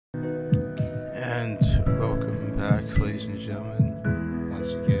gentlemen,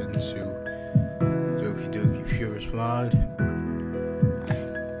 once again to Doki Purist mod.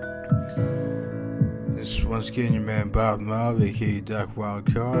 This is once again your man Bob Mob, aka Doc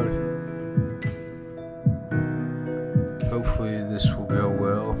Wildcard. Hopefully this will go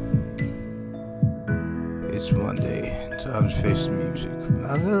well. It's Monday, time to face the music.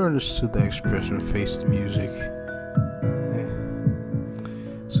 I've never understood that expression, face the music.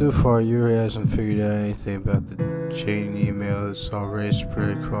 So far, Yuri hasn't figured out anything about the chain email that's already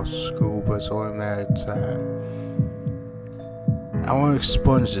spread across the school, but it's only a matter of time. I want to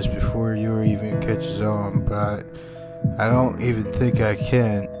expunge this before Yuri even catches on, but I don't even think I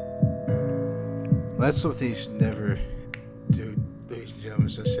can. That's something you should never do, ladies and gentlemen.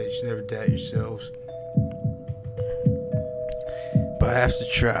 As I said, you should never doubt yourselves. But I have to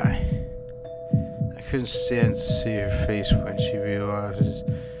try. I couldn't stand to see her face when she realizes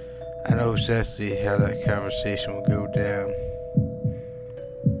I know exactly how that conversation will go down.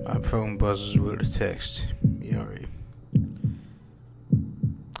 My phone buzzes with a text. Yuri.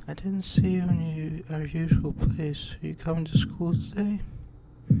 I didn't see you in our usual place. Are you coming to school today?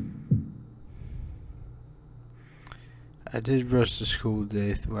 I did rush to school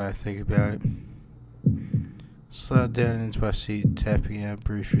today when I think about it. Slid down into my seat, tapping out a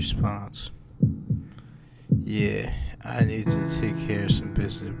brief response. Yeah, I need to take care of some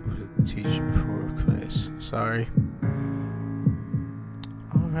business with the teacher before class. Sorry.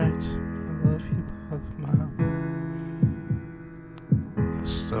 Alright, I love you, Bob, Mom. I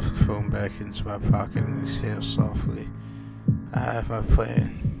stuff the phone back into my pocket and exhale softly. I have my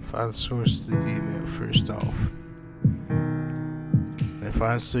plan. Find the source of the email first off. If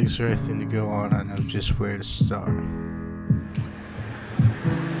I instincts or anything to go on, I know just where to start.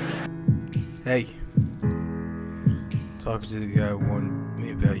 Hey. Talking to the guy who warned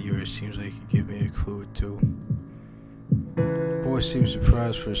me about yours seems like he could give me a clue or two. The boy seems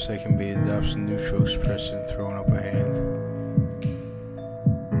surprised for a second, but he adopts a neutral expression and throwing up a hand.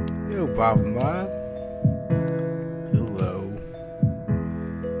 Yo, Bob and Bob. Hello.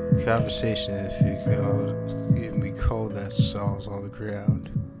 Conversation, if you can even be called that, saws on the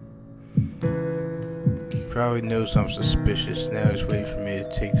ground. Probably knows I'm suspicious. Now he's waiting for me to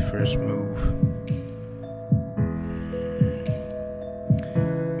take the first move.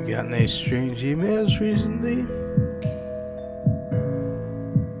 You got any strange emails recently?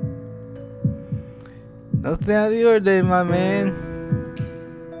 Nothing out of the ordinary, my man.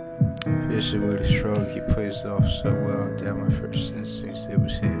 Finishing with a shrug, he plays it off so well down my first instincts it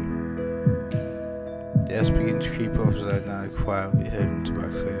was him. The ass begins to creep up as I nod quietly, head into my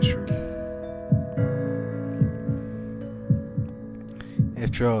classroom.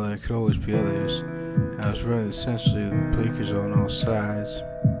 After all, there could always be others. I was running essentially with blinkers on all sides.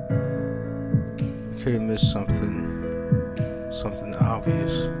 I could have missed something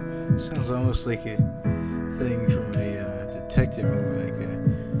obvious. Sounds almost like a thing from a detective movie, like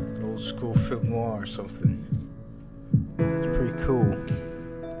an old school film noir or something. It's pretty cool.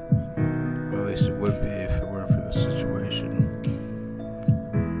 Or at least it would be if it weren't for the situation.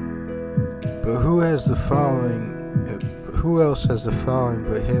 But who else has the following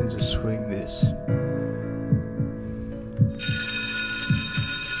but him to swing this?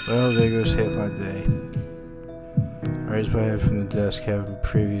 Well, there goes half my day. I raised my head from the desk, having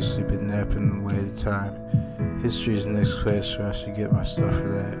previously been napping away at the time. History is the next class, so I should get my stuff for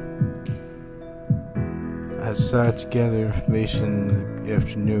that. I decided to gather information in the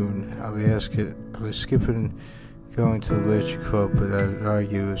afternoon. I'll be skipping going to the literature club, but I would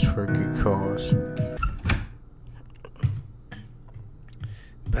argue it was for a good cause.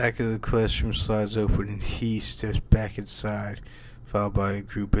 Back of the classroom slides open and he steps back inside, followed by a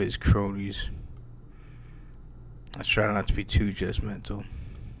group of his cronies. I try not to be too judgmental.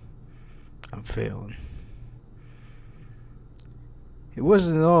 I'm failing. It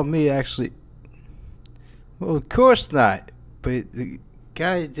wasn't all me, actually. Well, of course not. But the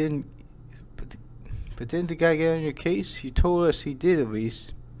guy didn't. But didn't the guy get on your case? You told us he did, at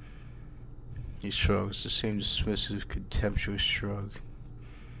least. He shrugs, the same dismissive, contemptuous shrug.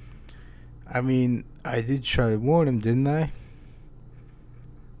 I mean, I did try to warn him, didn't I?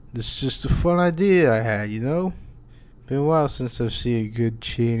 This is just a fun idea I had, you know? Been a while since I've seen a good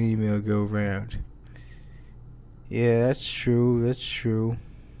chain email go around. Yeah, that's true.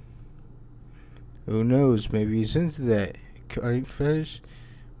 Who knows, maybe he's into that. Cutting fetish?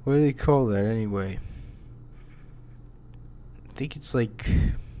 What do they call that anyway? I think it's like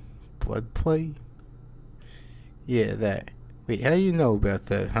blood play? Yeah, that. Wait, how do you know about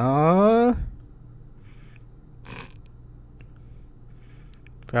that, huh?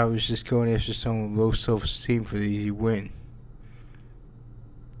 If I was just going after someone with low self-esteem for the easy win.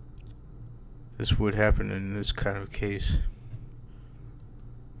 this would happen in this kind of case.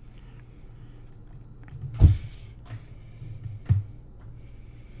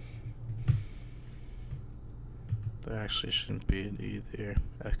 There actually shouldn't be an E there.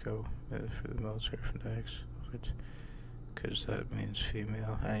 Echo for the military phonetics, because that means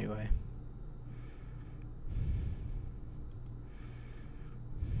female. Anyway.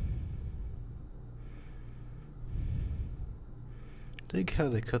 I think how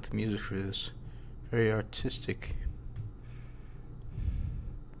they cut the music for this. Very artistic.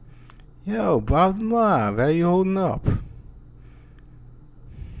 Yo, Bob the Mob, how you holding up?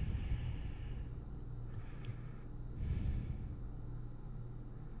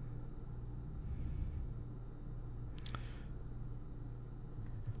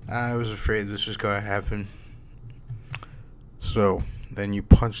 I was afraid this was going to happen. So, then you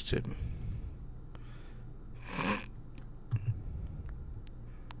punched him.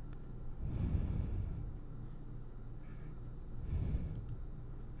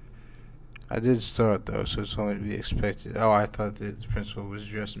 I did start though, so it's only to be expected. Oh, I thought that the principal was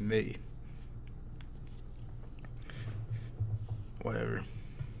addressing me. Whatever.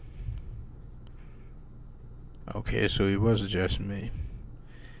 Okay, so he was addressing me.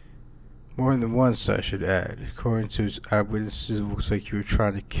 More than once, I should add. According to his eyewitnesses, it looks like you were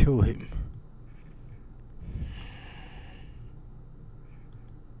trying to kill him.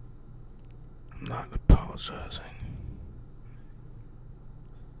 I'm not apologizing.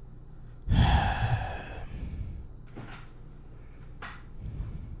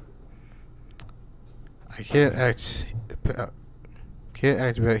 I can't act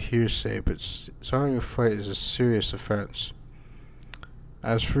about hearsay, but starting a fight is a serious offense.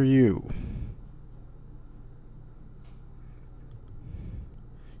 As for you,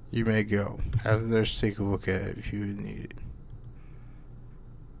 you may go. Have the nurse take a look at it if you need it.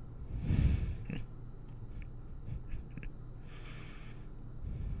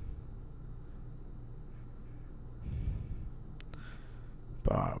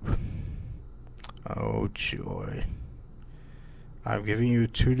 Bob. Oh, joy. I'm giving you a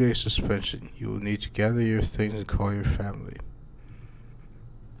 2-day suspension. You will need to gather your things and call your family.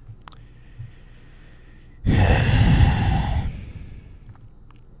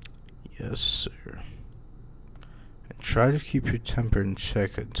 Yes, sir. And try to keep your temper in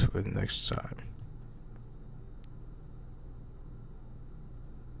check until the next time.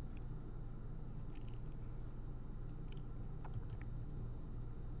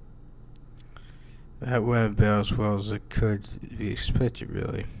 That went about as well as it could be expected,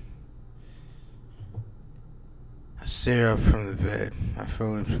 really. I stare up from the bed. My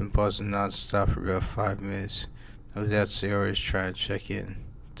phone has been buzzing non-stop for about 5 minutes. No doubt Sayori's trying to check in.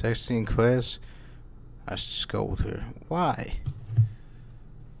 Texting in class? I scold her. Why?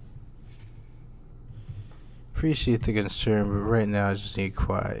 Appreciate the concern, but right now I just need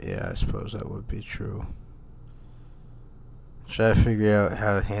quiet. Yeah, I suppose that would be true. Try to figure out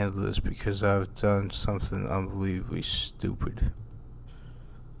how to handle this because I've done something unbelievably stupid.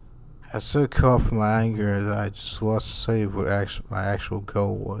 I was so caught up in my anger that I just lost sight of what my actual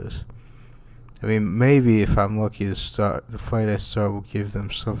goal was. I mean, maybe if I'm lucky the fight I start will give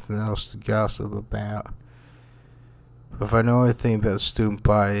them something else to gossip about. But if I know anything about the student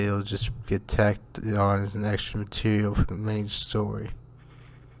body, it'll just get tacked on as an extra material for the main story.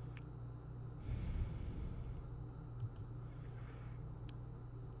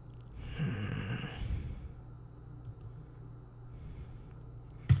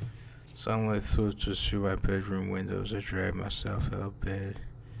 Sunlight filters through my bedroom windows. I drag myself out of bed.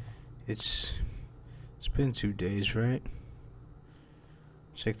 It's been 2 days, right?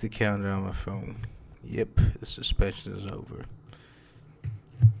 Check the calendar on my phone. Yep, the suspension is over.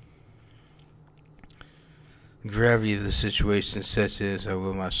 The gravity of the situation sets in as I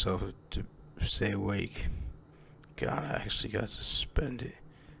will myself to stay awake. God, I actually got suspended.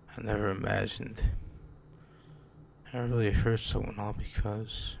 I never imagined. I really hurt someone all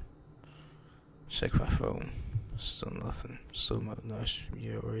because... Check my phone. Still nothing. Still no nice from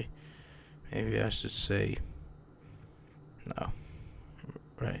Yuri. Maybe I should say no.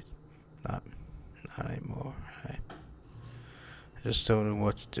 Right. Not anymore. I just don't know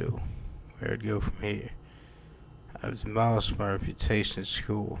what to do. Where to go from here. I've demolished my reputation at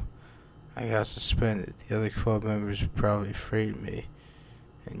school. I got suspended. The other club members were probably afraid of me.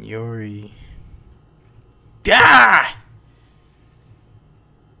 And Yuri... Ah!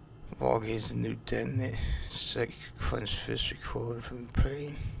 Walgate a new detonate. Second clenched fist recorded from the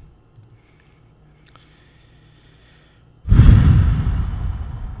pain.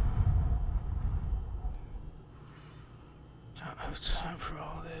 I don't have time for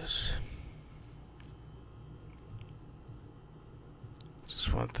all this.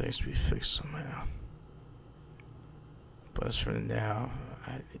 just want things to be fixed somehow. But as for now,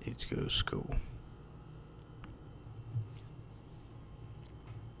 I need to go to school.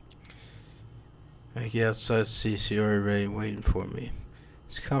 I get outside to see Sayori Ray waiting for me.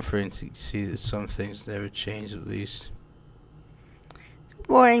 It's comforting to see that some things never change, at least. Good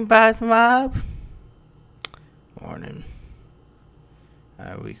morning, Boss Mob. Morning.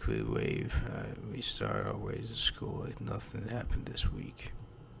 I weekly wave. We start our way to school like nothing happened this week.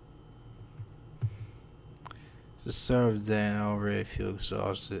 It's the start of the day and I already feel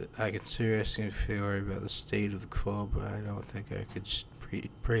exhausted. I consider asking Fiore about the state of the club, but I don't think I could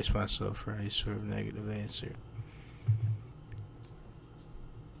brace myself for any sort of negative answer.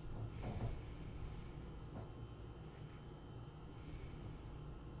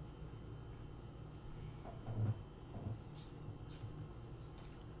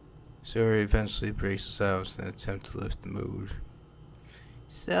 Sayori eventually breaks the silence in an attempt to lift the mood.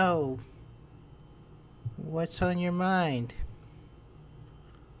 So, what's on your mind?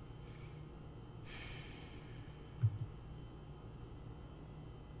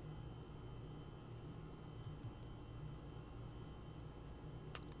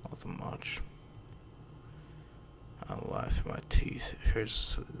 Nothing much. I'll lie through my teeth. It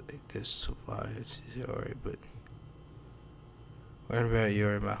hurts like this to lie to Sayori, but learning about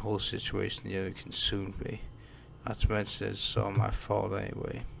Yuri, my whole situation nearly consumed me. Not to mention that it's all my fault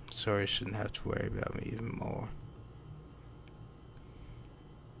anyway. Sorry, I shouldn't have to worry about me even more.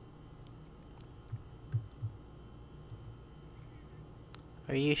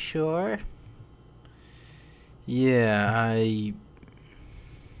 Are you sure? Yeah, I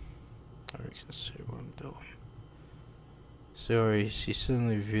reconsider what I'm doing. Sorry, she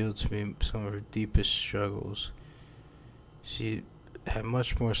suddenly revealed to me some of her deepest struggles. She had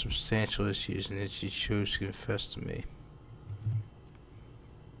much more substantial issues, and yet she chose to confess to me.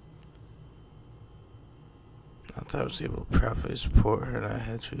 I thought I was able to properly support her, and I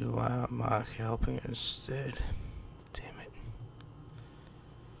had to rely on Monica helping her instead. Damn it.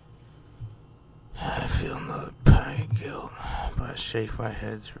 I feel another pang of guilt, but I shake my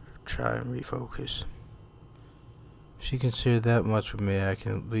head to try and refocus. If she considered that much with me, I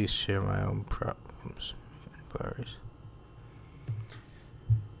can at least share my own problems and worries.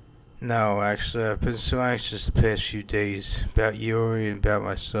 No, actually, I've been so anxious the past few days about Yuri and about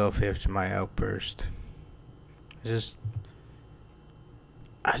myself after my outburst. I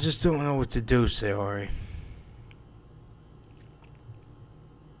just don't know what to do, Sayori.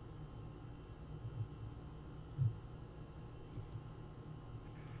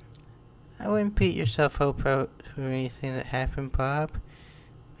 I wouldn't beat yourself up for anything that happened, Bob.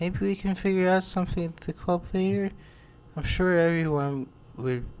 Maybe we can figure out something at the club later. I'm sure everyone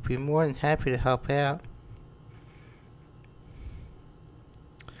would be more than happy to help out.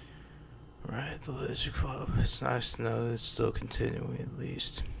 Right, the Leisure Club. It's nice to know that it's still continuing at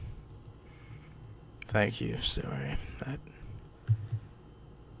least. Thank you, sorry. That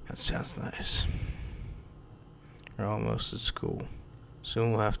sounds nice. We're almost at school.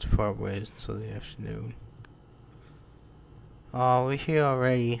 Soon we'll have to part ways until the afternoon. Oh, we're here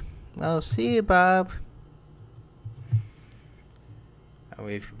already. Well, see you, Bob. I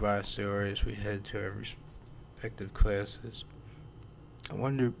wave goodbye to Sayori as we head to our respective classes. I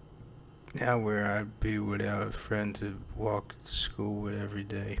wonder now where I'd be without a friend to walk to school with every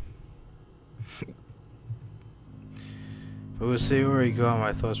day. But with Sayori gone,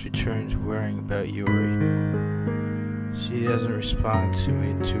 my thoughts return to worrying about Yuri. She hasn't responded to me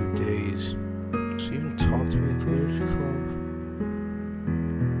in 2 days. She even talked to me at the Literature Club.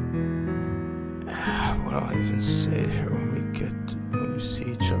 What do I even say to her when we see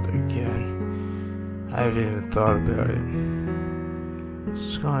each other again? I haven't even thought about it.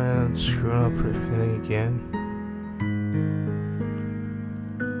 Just going and screwing up everything again.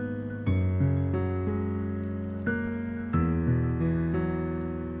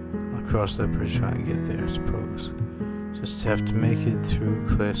 I'll cross that bridge when I get there, I suppose. Just have to make it through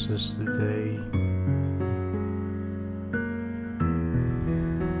classes today.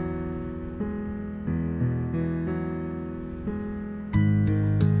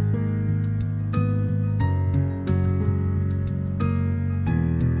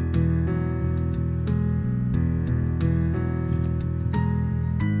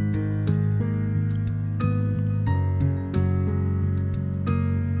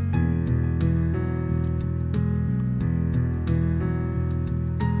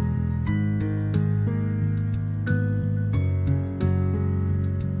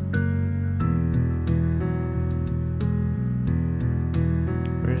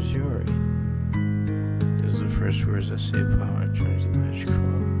 as I say upon my return to the Ledge Club.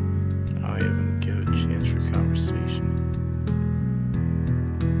 I haven't given a chance for conversation.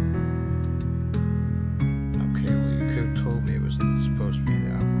 Okay, well, you could have told me it wasn't supposed to be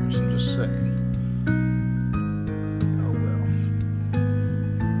an outburst. I'm just saying. Oh well.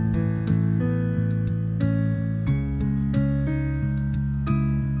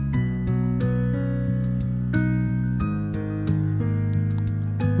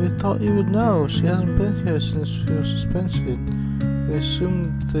 We thought you would know. She hasn't been here since she was suspended. We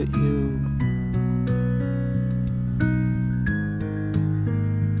assumed that you...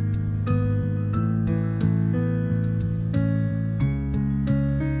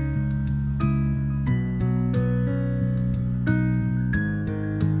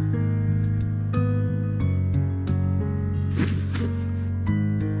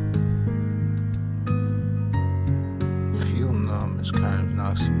 Feel numb is kind of an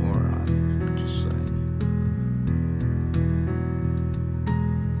oxymoron. Just saying.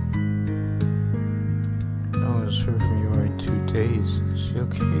 No one's heard from Yori in 2 days. Is she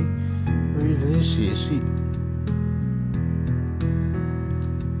okay? Or even is she?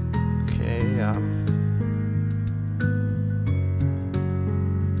 Okay,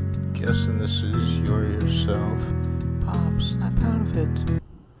 guessing this is Yori herself. Pop, snap out of it.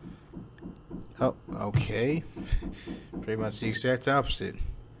 Oh, okay. Pretty much the exact opposite.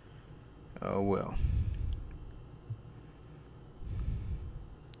 Oh well.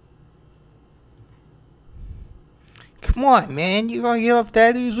 Come on, man. You gonna give up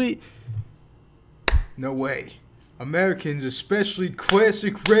that easily? No way. Americans, especially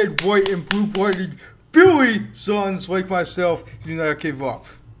classic red, white, and blue-blooded Philly sons like myself, do not give up.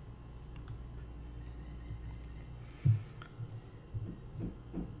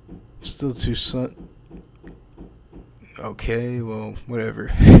 Still too son. Okay, well,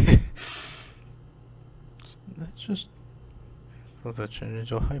 whatever. That's just... I thought that turned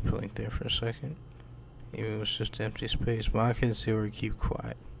into a hyperlink there for a second. Even it was just empty space. But I can see where we keep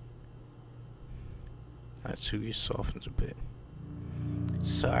quiet. Natsuki softens a bit.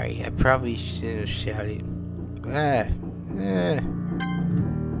 Sorry, I probably shouldn't have shouted. I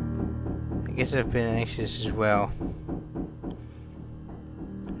guess I've been anxious as well.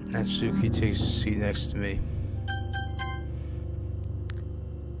 Natsuki takes a seat next to me.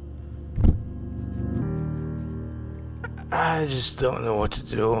 I just don't know what to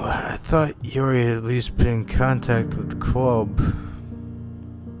do. I thought Yuri had at least been in contact with the club.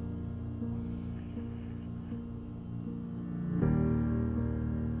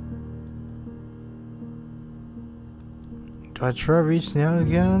 Do I try reaching out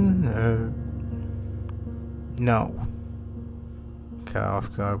again? No. Caught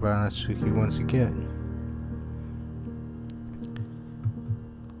off guard by Natsuki once again.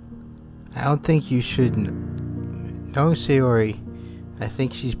 I don't think you should. No, Sayori. I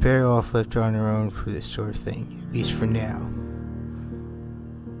think she's better off left on her own for this sort of thing, at least for now.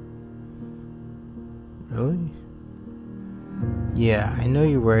 Really? Yeah, I know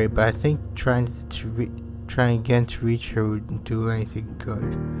you're worried, but I think trying again to reach her wouldn't do anything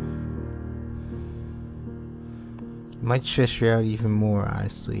good. It might stress her out even more,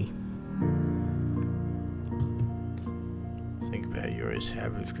 honestly. Think about Yori's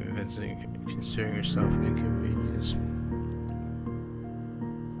habit of considering herself an inconvenience.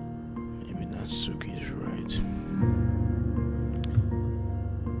 Maybe Natsuki's right.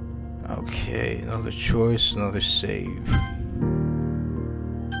 Okay, another choice, another save.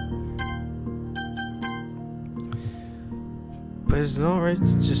 But is it alright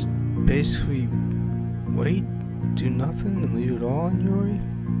to just basically wait, do nothing, and leave it all on Yori?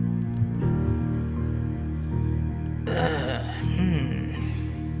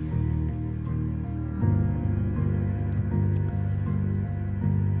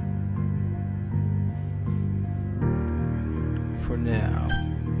 For now.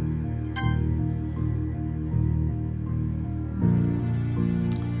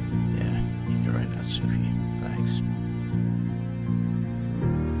 Yeah, you're right, Natsuki. Thanks.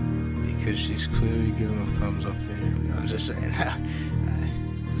 Because she's clearly giving a thumbs up there. I'm just saying, I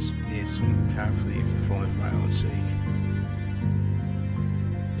just need some kind of relief for my own sake.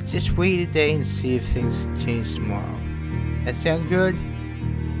 Just wait a day and see if things change tomorrow. That sound good?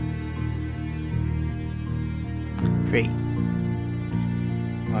 Great.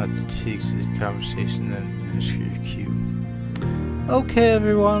 I'll have to take this conversation then ask your cue. Okay,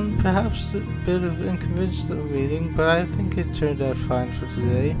 everyone. Perhaps a bit of inconventional meeting, but I think it turned out fine for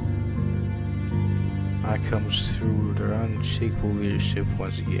today. I comes through with her unshakable leadership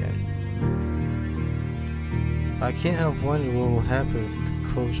once again. I can't help wondering what will happen if the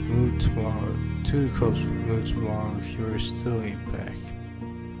club's moved tomorrow to the club's move tomorrow if you're still ain't back.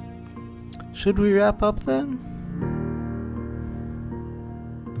 Should we wrap up then?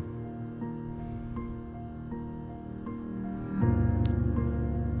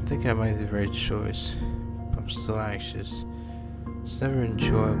 I think I made the right choice. I'm still anxious. It's never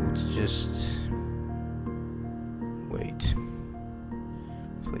enjoyable to just wait.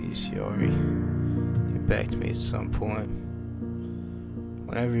 Please, Yori, get back to me at some point.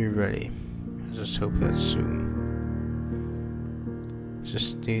 Whenever you're ready. I just hope that's soon.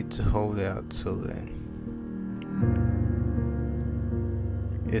 Just need to hold out till then.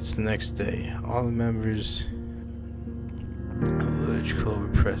 It's the next day. All the members of the village club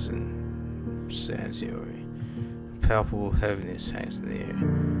are present. Sans Yori. A palpable heaviness hangs in the air.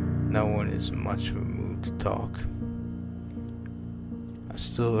 No one is in much of a mood to talk. I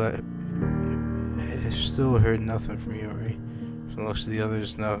still heard nothing from Yori. From most of the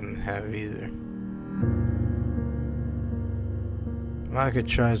others, nothing have either. Monica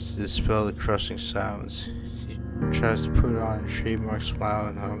tries to dispel the crushing silence. She tries to put on a trademark smile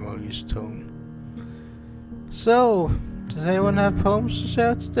and harmonious tone. So, does anyone have poems to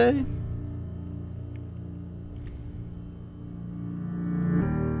shout today?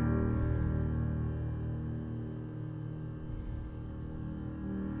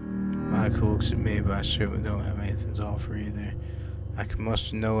 Monica looks at me, but I certainly don't have anything to offer either. I can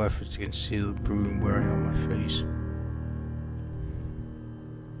muster no effort to conceal the brooding worry on my face.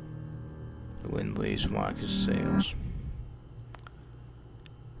 The wind leaves Monica's sails.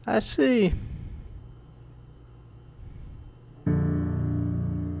 I see.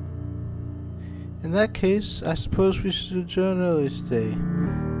 In that case, I suppose we should adjourn early today.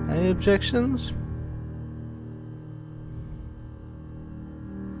 Any objections?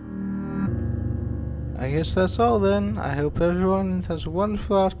 I guess that's all then. I hope everyone has a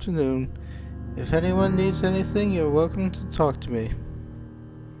wonderful afternoon. If anyone needs anything, you're welcome to talk to me.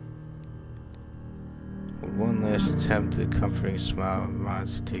 With one last attempt at a comforting smile,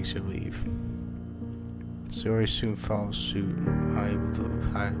 Mons takes her leave. Zori soon follows suit, unable to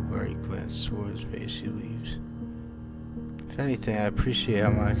hide a wary glance towards me as she leaves. If anything, I appreciate how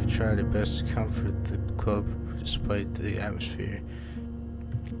Monica tried her best to comfort the club despite the atmosphere.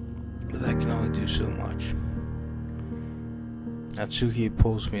 But I can only do so much. Natsuki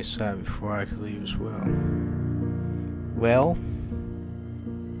pulls me aside before I could leave as well. Well?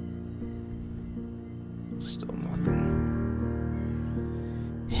 Still nothing.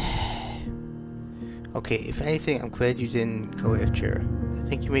 Okay, if anything, I'm glad you didn't go after her. I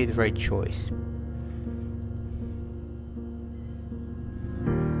think you made the right choice.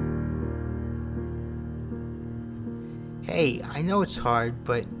 Hey, I know it's hard,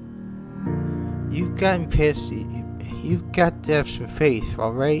 but you've gotten past it. You've got to have some faith,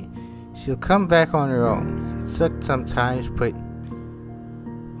 alright? She'll come back on her own. It sucks sometimes, but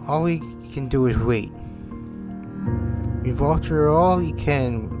all we can do is wait. You've offered her all you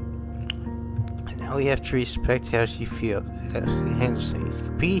can, and now we have to respect how she feels, how she handles things.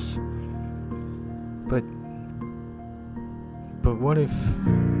 Peace. But what if?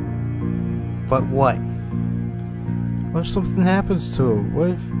 But what? What if something happens to her? What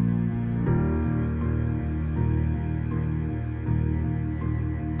if?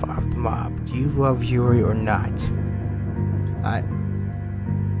 Bob the Mob, do you love Yuri or not?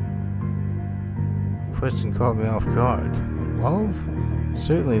 Question caught me off guard. Love?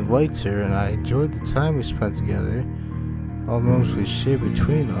 Certainly liked her, and I enjoyed the time we spent together. All moments we shared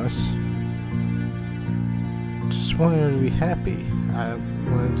between us. Just wanted her to be happy. I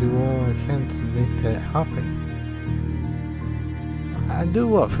want to do all I can to make that happen. I do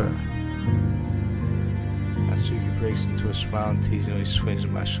love her. Natsuki breaks into a smile and teasingly swings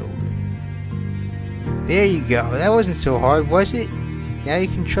my shoulder. There you go. That wasn't so hard, was it? Now you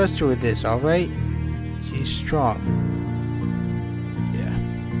can trust her with this, alright? She's strong. Yeah.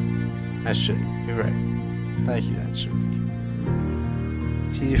 I should. You're right. Thank you, Natsuki.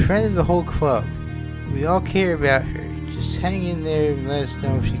 She's a friend of the whole club. We all care about her. Just hang in there and let us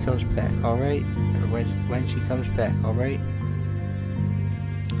know if she comes back, alright? Or when she comes back, alright?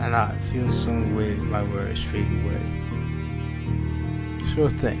 I nod, feeling some way my words fade away. Sure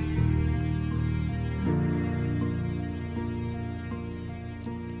thing.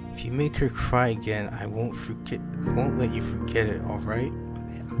 If you make her cry again, I won't let you forget it, alright?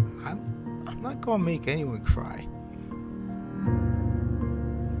 I'm not gonna make anyone cry.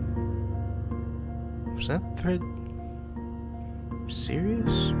 Was that thread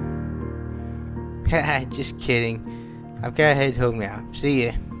serious? Haha, just kidding. I've got to head home now. See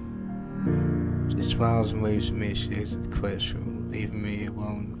ya. She smiles and waves at me as she exits the classroom, leaving me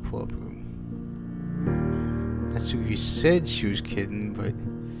alone in the club room. Natsuki said she was kidding, but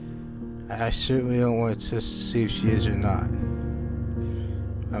I certainly don't want to test to see if she is or not.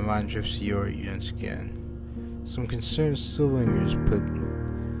 My mind drifts to Yori once again. Some concern still lingers, but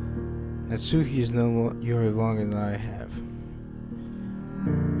Natsuki has known Yori longer than I have.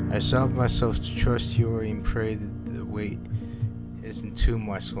 I resolve myself to trust Yori and pray that the wait isn't too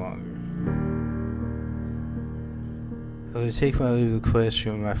much longer. As I take my leave of the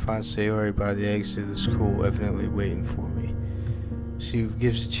classroom, I find Sayori by the exit of the school, evidently waiting for me. She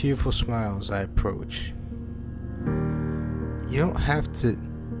gives a cheerful smile as I approach. You don't have to...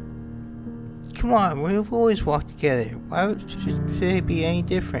 Come on, we've always walked together. Why would today be any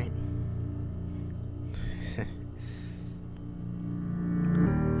different?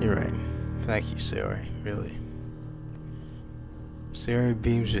 You're right. Thank you, Sayori. Really. Sayori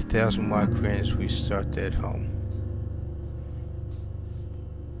beams a 1,000-watt grin as we start to head home.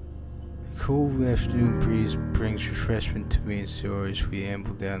 The cool afternoon breeze brings refreshment to me and Sayori as we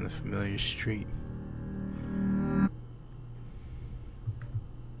amble down the familiar street.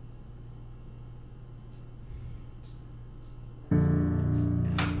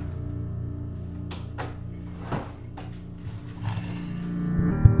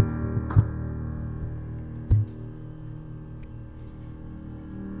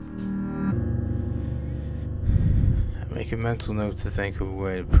 Make a mental note to think of a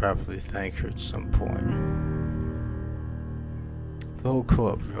way to properly thank her at some point. The whole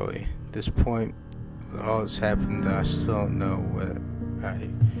club, really. At this point, with all that's happened, I still don't know where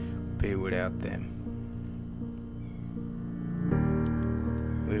I'd be without them.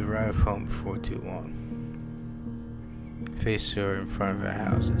 We arrive home before too long. Face her in front of our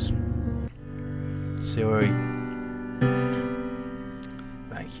houses. Sayori,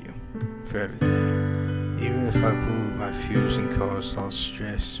 thank you for everything. Even if I blew my fuse and caused all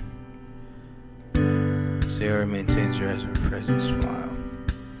stress, Sayori maintains her ever-present smile.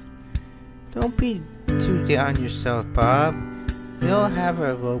 Don't be too down on yourself, Bob. We all have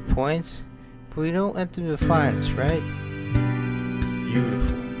our low points, but we don't let them define us, right?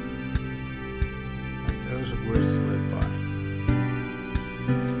 Beautiful. Those are words to live by.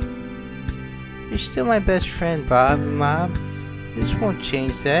 You're still my best friend, Bob and Mom. This won't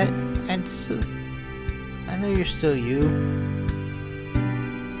change that. And so, I know you're still you.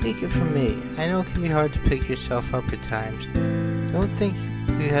 Take it from me. I know it can be hard to pick yourself up at times. Don't think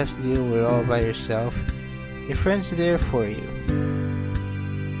you have to deal with it all by yourself. Your friends are there for you.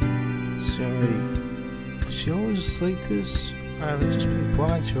 Sorry, was she always like this? Or have I just been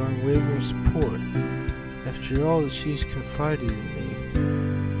blind to her unwavering support? After all that she's confided in me.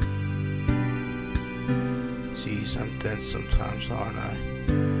 Geez, I'm dense sometimes, aren't I?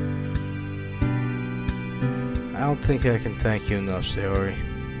 I don't think I can thank you enough, Sayori.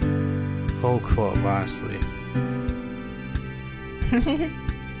 The whole club, honestly.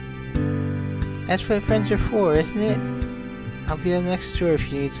 That's what friends are for, isn't it? I'll be on next door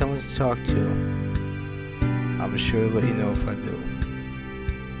if you need someone to talk to. I'll be sure to let you know if I do.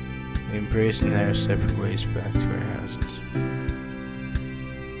 We embrace and head our separate ways back to our houses.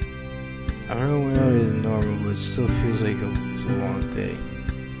 I'm running earlier than normal, but it still feels like it was a long day.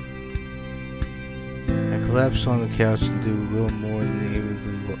 I collapse on the couch and do a little more than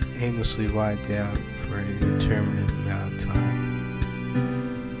aimlessly lie down for an indeterminate amount of time.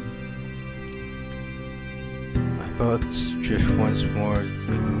 My thoughts drift once more to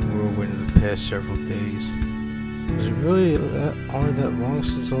the whirlwind of the past several days. Was it really only that long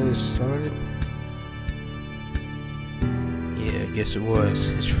since all this started? Yeah, I guess it was.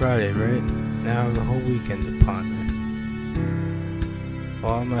 It's Friday, right? Now I have the whole weekend to ponder.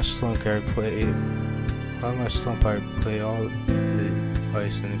 While in my slump, I play all the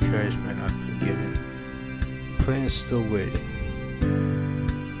advice and encouragement I've been given. The plan is still waiting.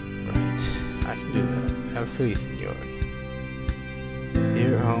 Right, I can do that. Have faith in Yori.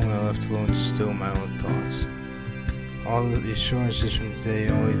 Here at home, I left alone to still my own thoughts. All of the assurances from today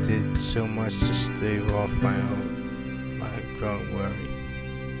only did so much to stave off my growing worry.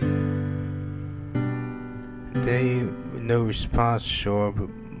 A day with no response, sure, but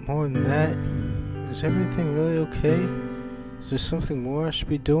more than that, is everything really okay? Is there something more I should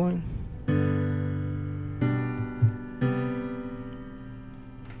be doing?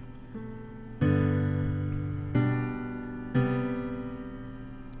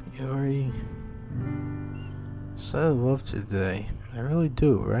 Yori, I love today. I really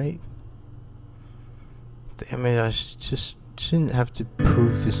do, right? Damn it, I just shouldn't have to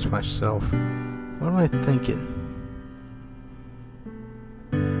prove this to myself. What am I thinking?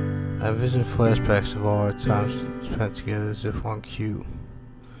 I vision flashbacks of all our times spent together as if on cue.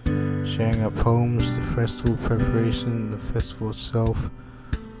 sharing our poems, the festival preparation, the festival itself,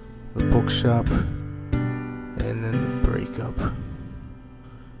 the bookshop, and then the breakup.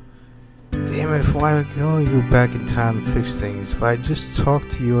 Damn it, if I could only go back in time and fix things, if I just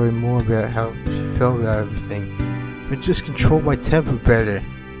talked to Yuri more about how she felt about everything, if I just controlled my temper better.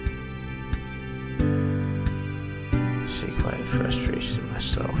 Shake my frustration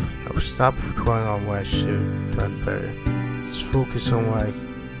myself. No, stop dwelling on what I should have done better. Just focus on what I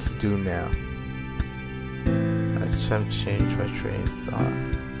to do now. I attempt to change my train of thought.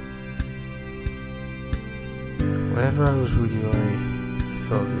 Whenever I was with Yuri, I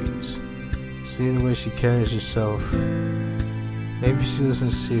felt ease. See the way she carries herself. Maybe she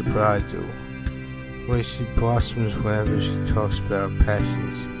doesn't see it, but I do. The way she blossoms whenever she talks about her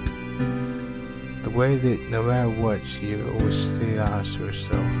passions. The way that no matter what, she always stays honest to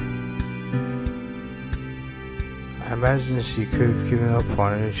herself. I imagine she could have given up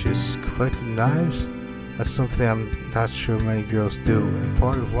on her if she just collected knives. That's something I'm not sure many girls do, and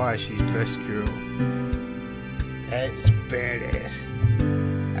part of why she's best girl. That is badass.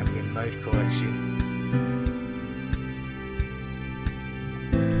 Having a knife collection.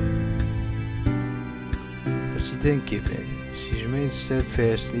 But she didn't give in. She remained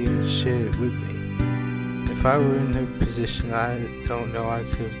steadfast and even shared it with me. If I were in her position, I don't know I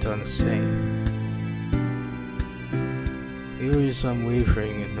could have done the same. Yuri is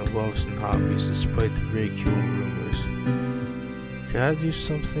unwavering in her loves and hobbies despite the ridicule and rumors. Could I do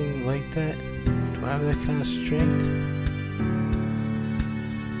something like that? Do I have that kind of strength?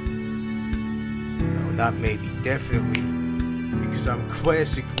 No, not maybe, definitely. Because I'm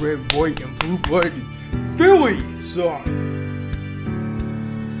classic red, white, and blue-blooded Philly, son!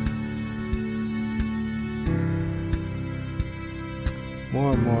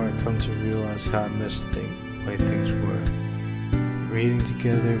 More and more I come to realize how I miss the way things were. Reading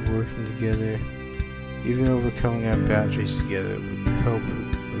together, working together, even overcoming our boundaries together with the help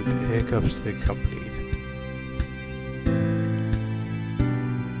with the hiccups that accompanied.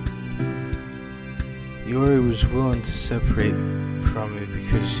 Yuri was willing to separate from me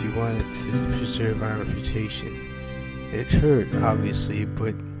because she wanted to preserve our reputation. It hurt, obviously,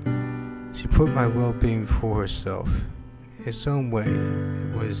 but she put my well-being before herself. In its own way, it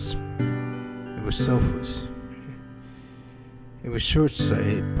was selfless. It was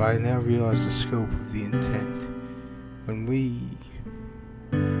short-sighted, but I now realize the scope of the intent.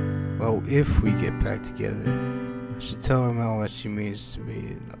 If we get back together, I should tell her how much she means to me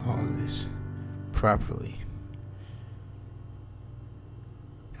in all this, properly.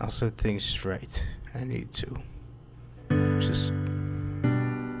 I'll set things straight. I need to. Just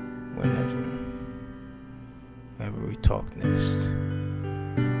whenever we talk next.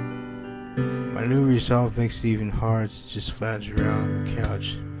 My new resolve makes it even harder to just lounge around on the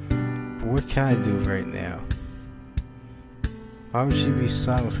couch. But what can I do right now? Why would she be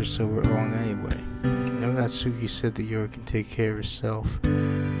silent for so long anyway? I know Natsuki said that Yuri can take care of herself.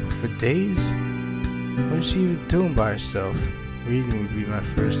 But for days? What is she even doing by herself? Reading would be my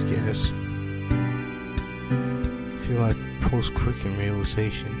first guess. I feel like post-quicken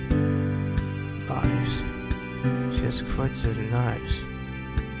realization. Knives. She has collected her knives.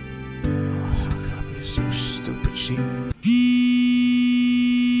 Oh, how could I be so stupid?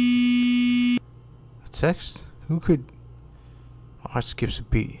 A text? Who could? My heart skips a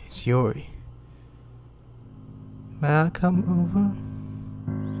beat. It's Yuri. May I come over?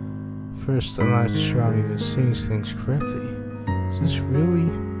 First, I'm not sure I'm even seeing things correctly. Is this really?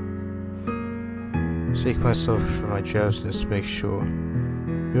 Shake myself from my drowsiness to make sure.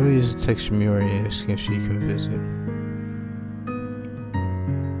 Really is a text from Yuri asking if she can visit.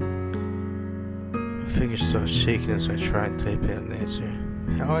 My fingers start shaking as I try and type in an answer.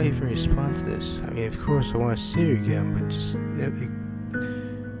 How do I even respond to this? I mean, of course I want to see her again, but just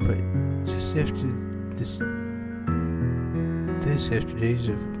after after days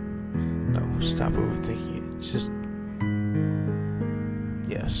of... No, stop overthinking it. Just...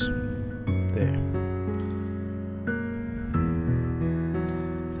 Yes. There.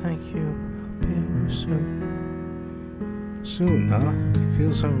 Thank you. I'll be over soon. Soon, huh? It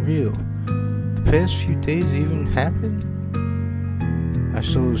feels unreal. The past few days even happened? I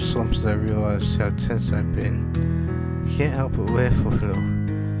show those slumps as I realize how tense I've been. I can't help but laugh a little.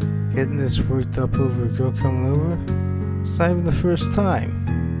 Getting this worked up over a girl coming over? It's not even the first time.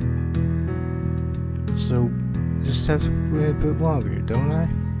 So, I just have to wait a bit longer, don't I?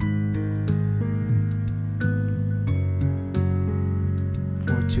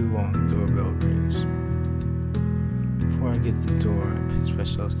 421, the doorbell rings. Before I get to the door, I pinch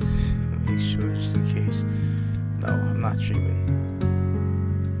myself to make sure just in case. No, I'm not dreaming.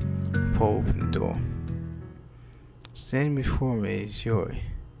 pull open the door. Standing before me is Yuri.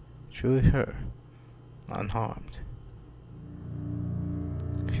 Truly her, unharmed.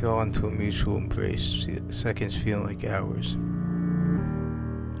 We fell into a mutual embrace, seconds feeling like hours.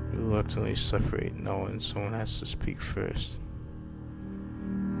 We reluctantly separate, knowing someone has to speak first.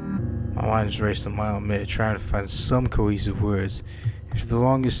 My mind is racing a mile a minute, trying to find some cohesive words. After the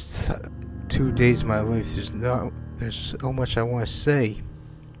longest 2 days of my life, there's so much I want to say.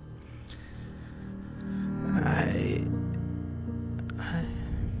 I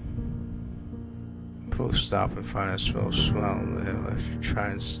both stop and find ourselves smiling after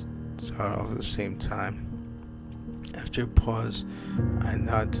trying to start off at the same time. After a pause, I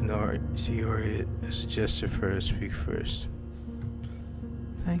nod to Yuri as a gesture for her to speak first.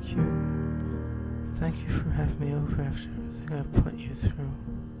 Thank you. Thank you for having me over after everything I've put you through.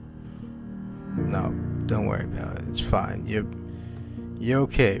 No, don't worry about it. It's fine. You're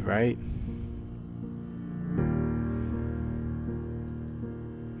okay, right?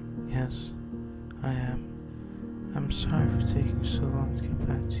 Yes, I am. I'm sorry for taking so long to get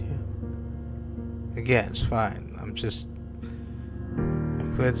back to you. Again, it's fine. I'm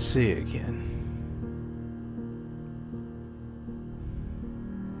glad to see you again.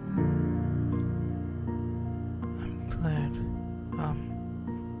 I'm glad.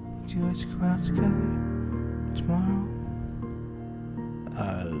 Would you like to go out together tomorrow?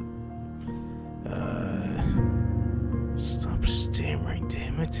 Stop stammering,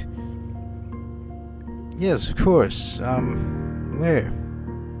 damn it. Yes, of course. Where?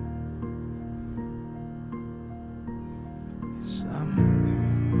 It's, it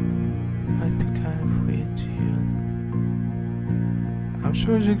might be kind of weird to you. I'm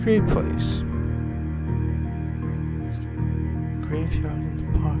sure it's a great place. Graveyard in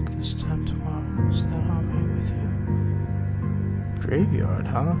the park this time tomorrow. Is that alright with you? Graveyard,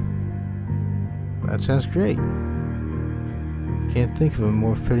 huh? That sounds great. Can't think of a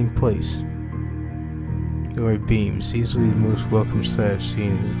more fitting place. Yuri beams, easily the most welcome sight I've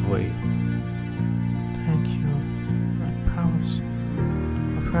seen as of late. Thank you. I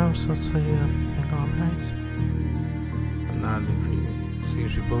promise I'll tell you everything, alright? I'm not in agreement.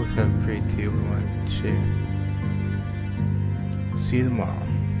 Seems we both have a great deal we want to share. See you tomorrow.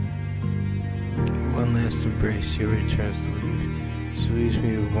 One last embrace, Yuri returns to leave. She leaves me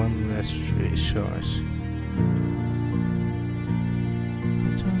with one last reassurance.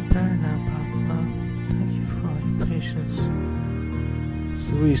 I'm doing better now, Bob. Thank you for all your patience. It's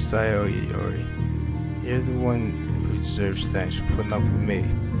the least I owe you, Yuri. You're the one who deserves thanks for putting up with me.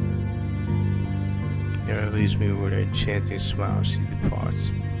 Yuri leaves me with her enchanting smile as she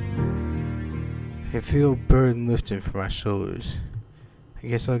departs. I can feel a burden lifting from my shoulders. I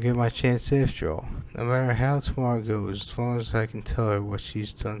guess I'll get my chance after all. No matter how tomorrow goes, as long as I can tell her what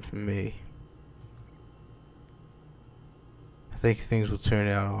she's done for me. I think things will turn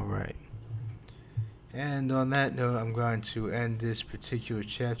out alright. And on that note, I'm going to end this particular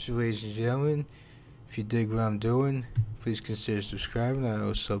chapter, ladies and gentlemen. If you dig what I'm doing, please consider subscribing. I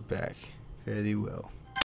will sub back. Fare thee well.